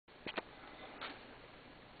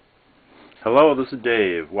Hello, this is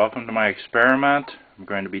Dave. Welcome to my experiment. I'm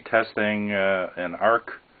going to be testing an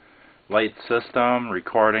arc light system,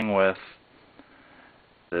 recording with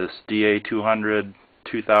this DA200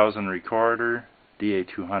 2000 recorder,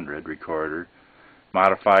 DA200 recorder,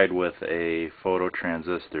 modified with a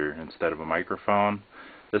photransistor instead of a microphone.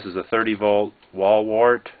 This is a 30 volt wall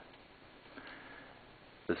wart.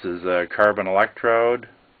 This is a carbon electrode,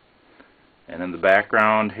 and in the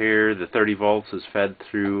background here the 30 volts is fed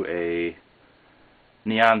through a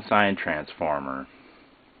neon sign transformer,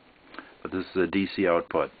 but this is a DC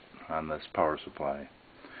output on this power supply.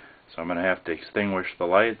 So I'm going to have to extinguish the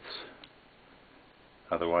lights,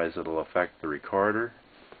 otherwise it'll affect the recorder.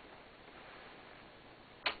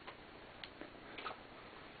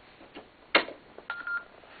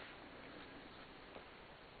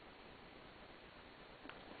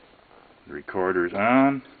 The recorder's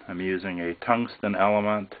on. I'm using a tungsten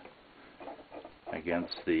element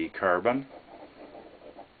against the carbon.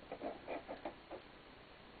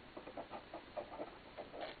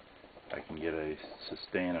 I can get a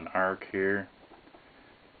sustain an arc here.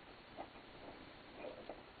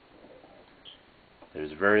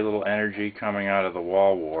 There's very little energy coming out of the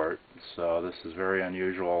wall wart, so this is a very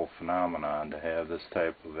unusual phenomenon to have this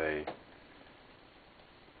type of a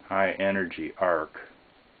high energy arc.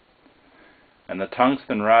 And the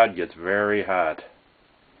tungsten rod gets very hot.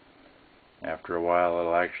 After a while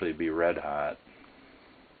it'll actually be red hot.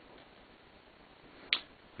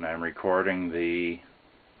 And I'm recording the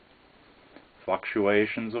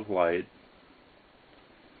fluctuations of light.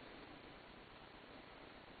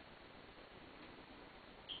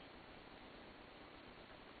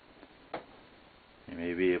 You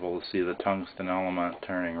may be able to see the tungsten element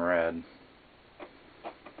turning red.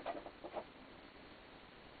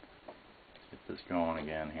 Let's get this going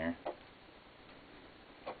again here.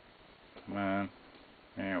 Come on.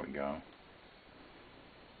 There we go.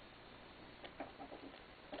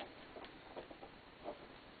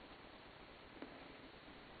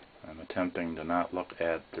 I'm attempting to not look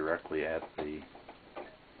directly at the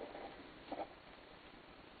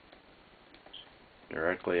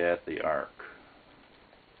arc.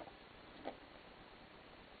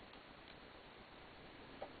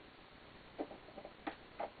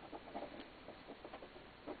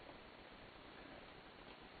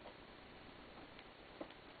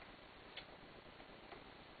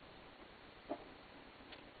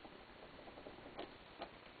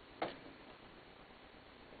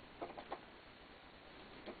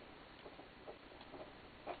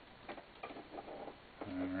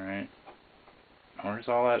 Where's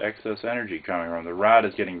all that excess energy coming from? The rod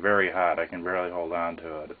is getting very hot. I can barely hold on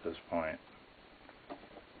to it at this point.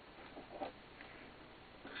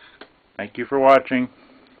 Thank you for watching.